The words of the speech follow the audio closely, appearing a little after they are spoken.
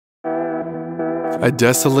A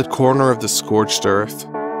desolate corner of the scorched earth.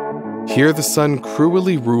 Here the sun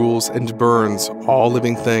cruelly rules and burns all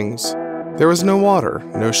living things. There is no water,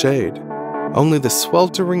 no shade, only the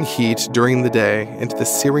sweltering heat during the day and the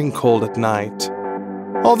searing cold at night.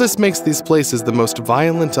 All this makes these places the most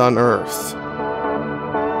violent on earth.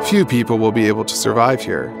 Few people will be able to survive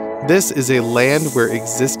here. This is a land where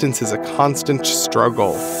existence is a constant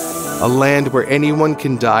struggle, a land where anyone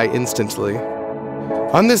can die instantly.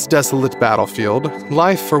 On this desolate battlefield,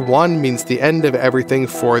 life for one means the end of everything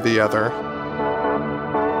for the other.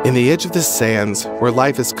 In the edge of the sands, where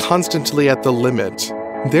life is constantly at the limit,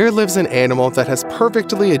 there lives an animal that has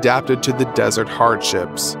perfectly adapted to the desert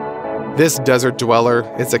hardships. This desert dweller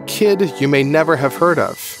is a kid you may never have heard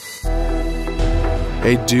of.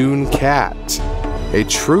 A dune cat, a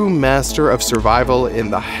true master of survival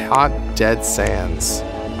in the hot, dead sands.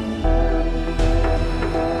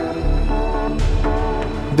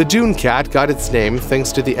 The dune cat got its name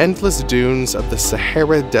thanks to the endless dunes of the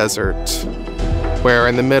Sahara Desert, where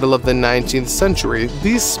in the middle of the 19th century,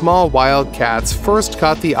 these small wild cats first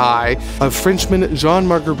caught the eye of Frenchman Jean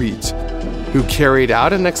Marguerite, who carried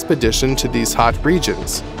out an expedition to these hot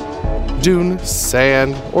regions. Dune,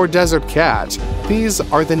 sand, or desert cat, these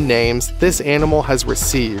are the names this animal has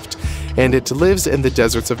received, and it lives in the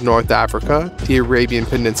deserts of North Africa, the Arabian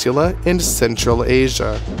Peninsula, and Central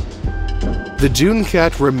Asia. The dune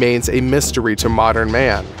cat remains a mystery to modern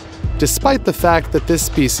man, despite the fact that this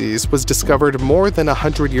species was discovered more than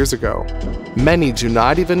 100 years ago. Many do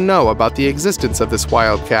not even know about the existence of this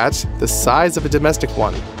wild cat, the size of a domestic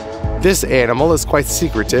one. This animal is quite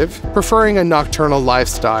secretive, preferring a nocturnal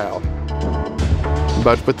lifestyle.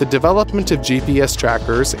 But with the development of GPS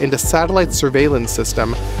trackers and a satellite surveillance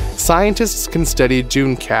system, scientists can study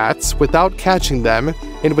dune cats without catching them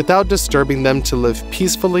and without disturbing them to live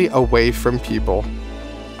peacefully away from people.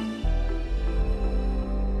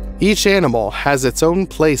 Each animal has its own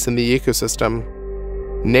place in the ecosystem.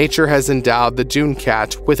 Nature has endowed the dune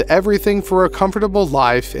cat with everything for a comfortable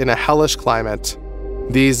life in a hellish climate.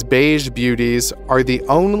 These beige beauties are the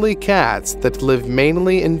only cats that live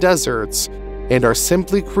mainly in deserts and are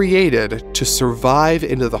simply created to survive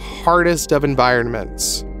into the hardest of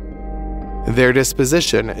environments. Their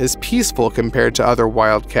disposition is peaceful compared to other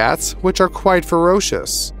wild cats, which are quite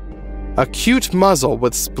ferocious. A cute muzzle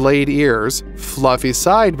with splayed ears, fluffy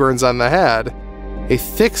sideburns on the head, a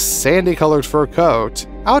thick sandy-colored fur coat,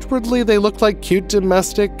 outwardly they look like cute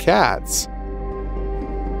domestic cats.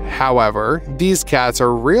 However, these cats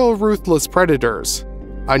are real ruthless predators,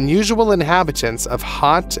 unusual inhabitants of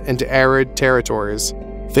hot and arid territories.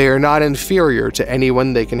 They are not inferior to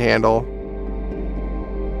anyone they can handle.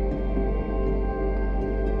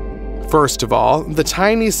 First of all, the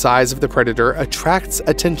tiny size of the predator attracts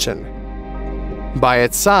attention. By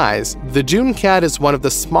its size, the dune cat is one of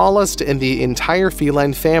the smallest in the entire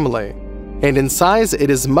feline family, and in size it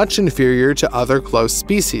is much inferior to other close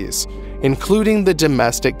species, including the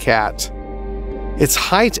domestic cat. Its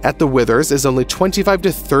height at the withers is only 25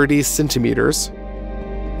 to 30 centimeters,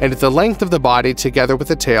 and the length of the body together with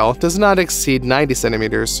the tail does not exceed 90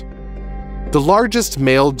 centimeters. The largest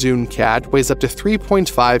male dune cat weighs up to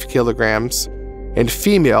 3.5 kilograms, and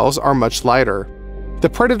females are much lighter. The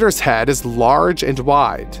predator's head is large and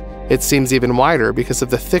wide. It seems even wider because of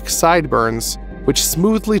the thick sideburns, which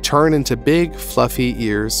smoothly turn into big, fluffy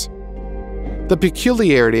ears. The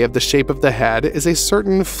peculiarity of the shape of the head is a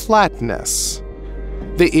certain flatness.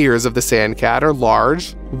 The ears of the sand cat are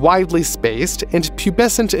large, widely spaced, and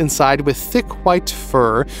pubescent inside with thick white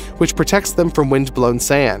fur which protects them from wind-blown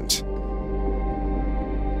sand.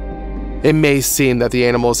 It may seem that the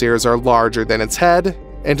animal's ears are larger than its head,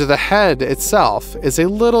 and the head itself is a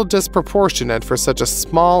little disproportionate for such a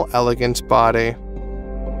small, elegant body.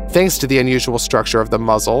 Thanks to the unusual structure of the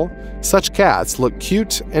muzzle, such cats look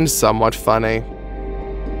cute and somewhat funny.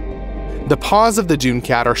 The paws of the dune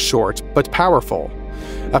cat are short but powerful.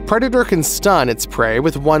 A predator can stun its prey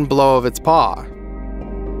with one blow of its paw.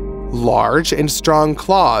 Large and strong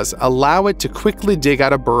claws allow it to quickly dig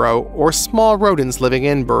out a burrow or small rodents living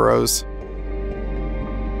in burrows.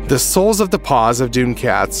 The soles of the paws of dune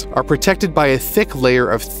cats are protected by a thick layer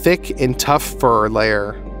of thick and tough fur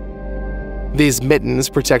layer. These mittens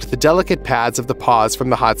protect the delicate pads of the paws from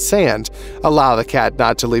the hot sand, allow the cat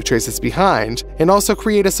not to leave traces behind, and also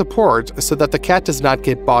create a support so that the cat does not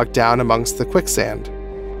get bogged down amongst the quicksand.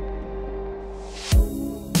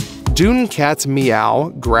 Dune cats meow,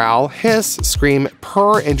 growl, hiss, scream,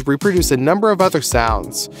 purr, and reproduce a number of other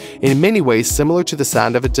sounds, in many ways similar to the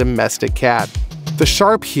sound of a domestic cat. The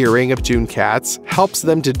sharp hearing of dune cats helps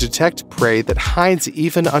them to detect prey that hides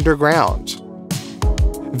even underground.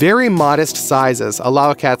 Very modest sizes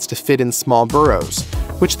allow cats to fit in small burrows,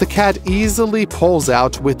 which the cat easily pulls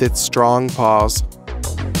out with its strong paws.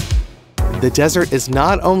 The desert is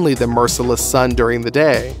not only the merciless sun during the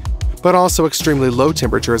day, but also extremely low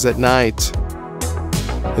temperatures at night.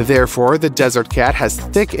 Therefore, the desert cat has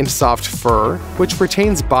thick and soft fur, which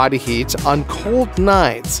retains body heat on cold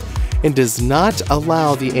nights and does not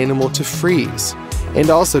allow the animal to freeze, and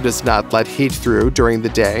also does not let heat through during the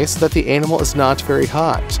day so that the animal is not very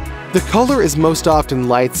hot. The color is most often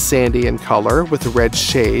light sandy in color with red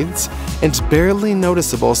shades and barely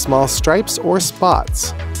noticeable small stripes or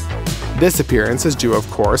spots. This appearance is due, of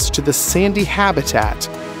course, to the sandy habitat,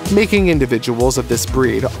 making individuals of this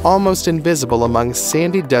breed almost invisible among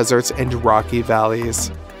sandy deserts and rocky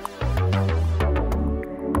valleys.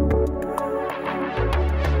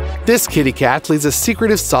 This kitty cat leads a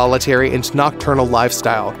secretive, solitary, and nocturnal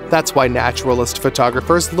lifestyle. That's why naturalist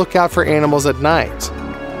photographers look out for animals at night.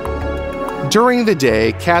 During the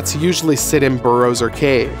day, cats usually sit in burrows or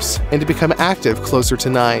caves, and become active closer to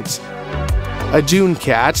night. A dune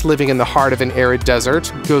cat, living in the heart of an arid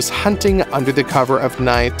desert, goes hunting under the cover of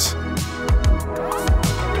night.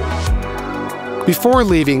 Before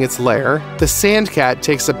leaving its lair, the sand cat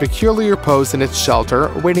takes a peculiar pose in its shelter,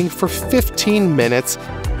 waiting for 15 minutes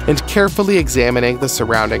and carefully examining the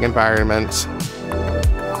surrounding environment.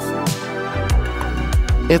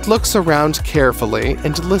 It looks around carefully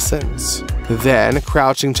and listens. Then,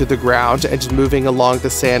 crouching to the ground and moving along the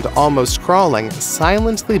sand almost crawling,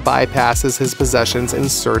 silently bypasses his possessions in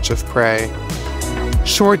search of prey.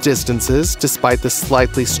 Short distances, despite the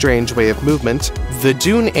slightly strange way of movement, the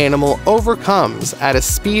dune animal overcomes at a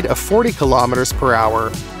speed of 40 kilometers per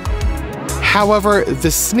hour. However,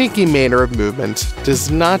 the sneaky manner of movement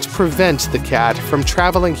does not prevent the cat from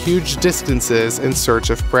traveling huge distances in search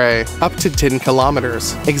of prey, up to 10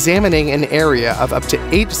 kilometers, examining an area of up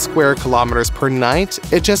to 8 square kilometers per night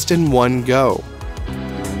just in one go.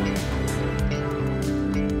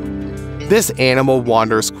 This animal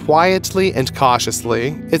wanders quietly and cautiously,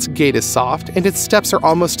 its gait is soft, and its steps are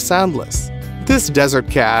almost soundless. This desert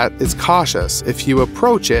cat is cautious. If you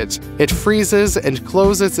approach it, it freezes and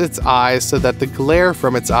closes its eyes so that the glare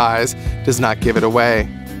from its eyes does not give it away.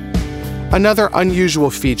 Another unusual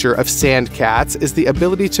feature of sand cats is the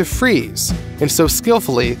ability to freeze, and so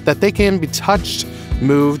skillfully that they can be touched,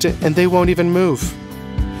 moved, and they won't even move.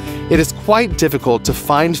 It is quite difficult to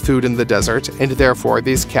find food in the desert, and therefore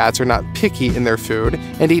these cats are not picky in their food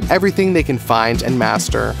and eat everything they can find and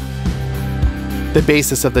master. The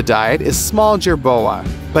basis of the diet is small jerboa,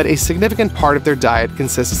 but a significant part of their diet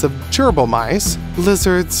consists of gerbil mice,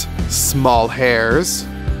 lizards, small hares,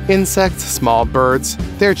 insects, small birds,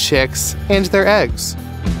 their chicks, and their eggs.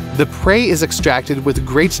 The prey is extracted with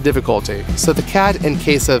great difficulty, so the cat, in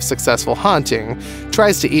case of successful hunting,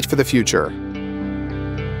 tries to eat for the future.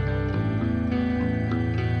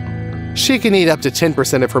 She can eat up to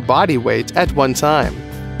 10% of her body weight at one time.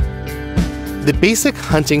 The basic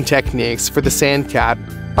hunting techniques for the sand cat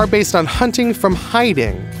are based on hunting from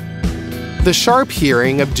hiding. The sharp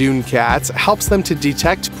hearing of dune cats helps them to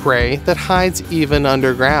detect prey that hides even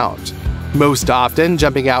underground. Most often,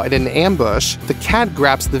 jumping out in an ambush, the cat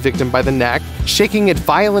grabs the victim by the neck, shaking it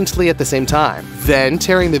violently at the same time. Then,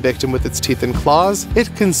 tearing the victim with its teeth and claws,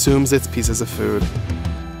 it consumes its pieces of food.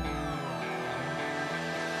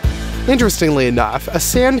 Interestingly enough, a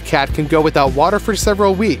sand cat can go without water for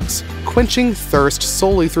several weeks, quenching thirst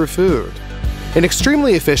solely through food. An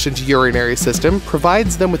extremely efficient urinary system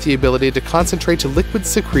provides them with the ability to concentrate liquid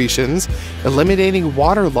secretions, eliminating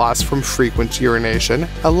water loss from frequent urination,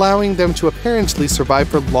 allowing them to apparently survive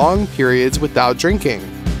for long periods without drinking.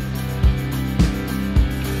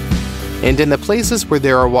 And in the places where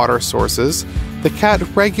there are water sources, the cat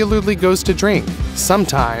regularly goes to drink,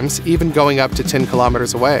 sometimes even going up to 10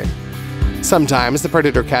 kilometers away. Sometimes the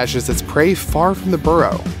predator caches its prey far from the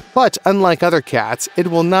burrow, but unlike other cats, it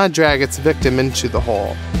will not drag its victim into the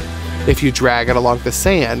hole. If you drag it along the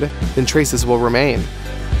sand, then traces will remain.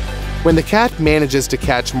 When the cat manages to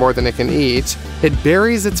catch more than it can eat, it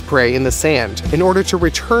buries its prey in the sand in order to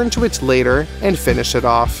return to it later and finish it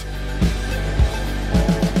off.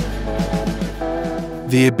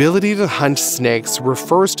 The ability to hunt snakes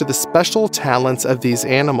refers to the special talents of these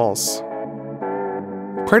animals.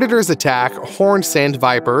 Predators attack horned sand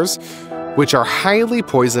vipers, which are highly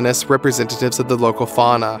poisonous representatives of the local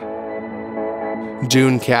fauna.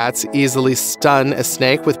 Dune cats easily stun a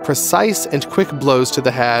snake with precise and quick blows to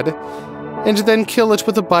the head, and then kill it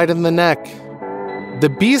with a bite in the neck.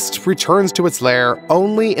 The beast returns to its lair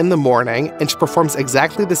only in the morning and performs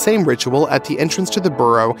exactly the same ritual at the entrance to the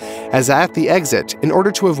burrow as at the exit in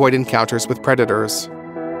order to avoid encounters with predators.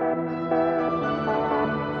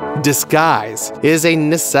 Disguise is a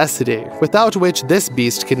necessity, without which this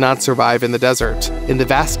beast could not survive in the desert, in the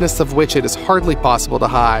vastness of which it is hardly possible to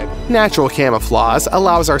hide. Natural camouflage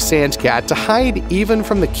allows our sand cat to hide even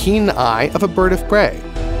from the keen eye of a bird of prey.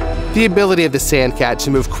 The ability of the sand cat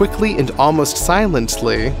to move quickly and almost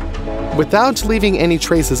silently, without leaving any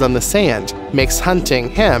traces on the sand, makes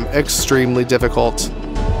hunting him extremely difficult.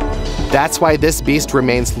 That's why this beast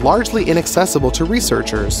remains largely inaccessible to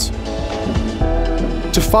researchers.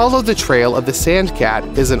 To follow the trail of the sand cat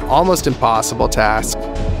is an almost impossible task.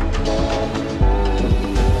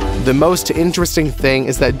 The most interesting thing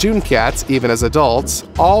is that dune cats, even as adults,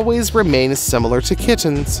 always remain similar to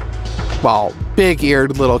kittens, while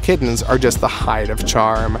big-eared little kittens are just the height of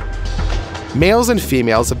charm. Males and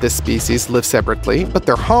females of this species live separately, but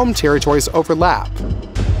their home territories overlap.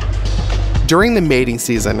 During the mating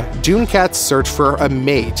season, dune cats search for a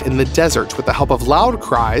mate in the desert with the help of loud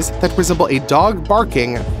cries that resemble a dog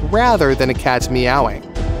barking rather than a cat meowing.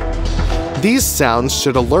 These sounds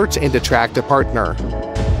should alert and attract a partner.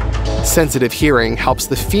 Sensitive hearing helps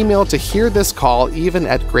the female to hear this call even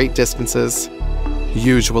at great distances.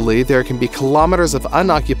 Usually, there can be kilometers of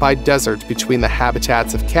unoccupied desert between the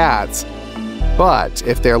habitats of cats, but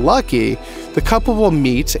if they're lucky, the couple will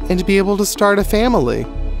meet and be able to start a family.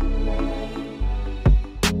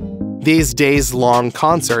 These days-long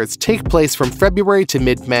concerts take place from February to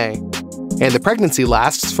mid-May, and the pregnancy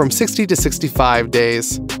lasts from 60 to 65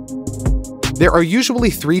 days. There are usually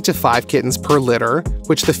 3 to 5 kittens per litter,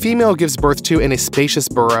 which the female gives birth to in a spacious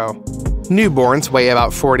burrow. Newborns weigh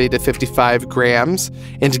about 40 to 55 grams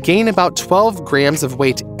and gain about 12 grams of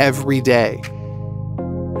weight every day.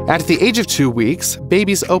 At the age of 2 weeks,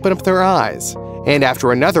 babies open up their eyes, and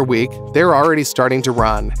after another week, they're already starting to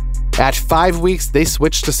run. At 5 weeks, they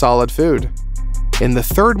switch to solid food. In the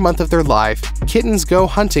 3rd month of their life, kittens go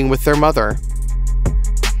hunting with their mother.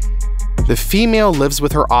 The female lives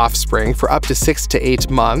with her offspring for up to 6 to 8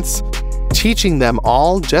 months, teaching them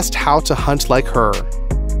all just how to hunt like her.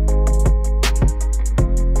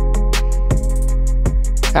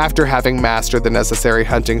 After having mastered the necessary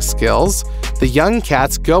hunting skills, the young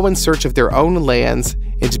cats go in search of their own lands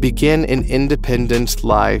and begin an independent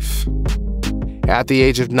life. At the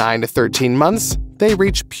age of 9 to 13 months, they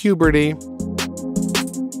reach puberty.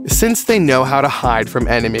 Since they know how to hide from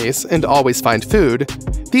enemies and always find food,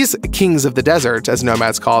 these kings of the desert, as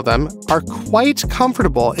nomads call them, are quite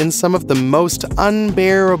comfortable in some of the most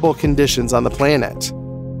unbearable conditions on the planet.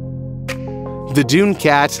 The dune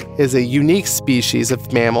cat is a unique species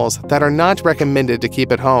of mammals that are not recommended to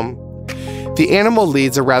keep at home. The animal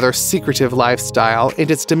leads a rather secretive lifestyle,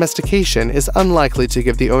 and its domestication is unlikely to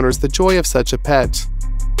give the owners the joy of such a pet.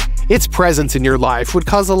 Its presence in your life would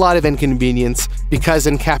cause a lot of inconvenience because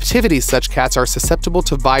in captivity such cats are susceptible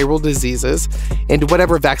to viral diseases, and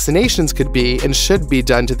whatever vaccinations could be and should be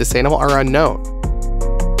done to this animal are unknown.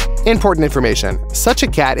 Important information: such a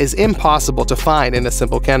cat is impossible to find in a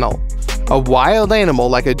simple kennel. A wild animal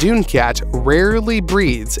like a dune cat rarely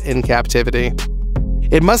breeds in captivity.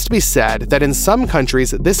 It must be said that in some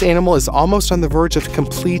countries, this animal is almost on the verge of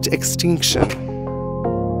complete extinction.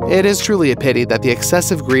 It is truly a pity that the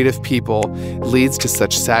excessive greed of people leads to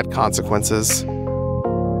such sad consequences.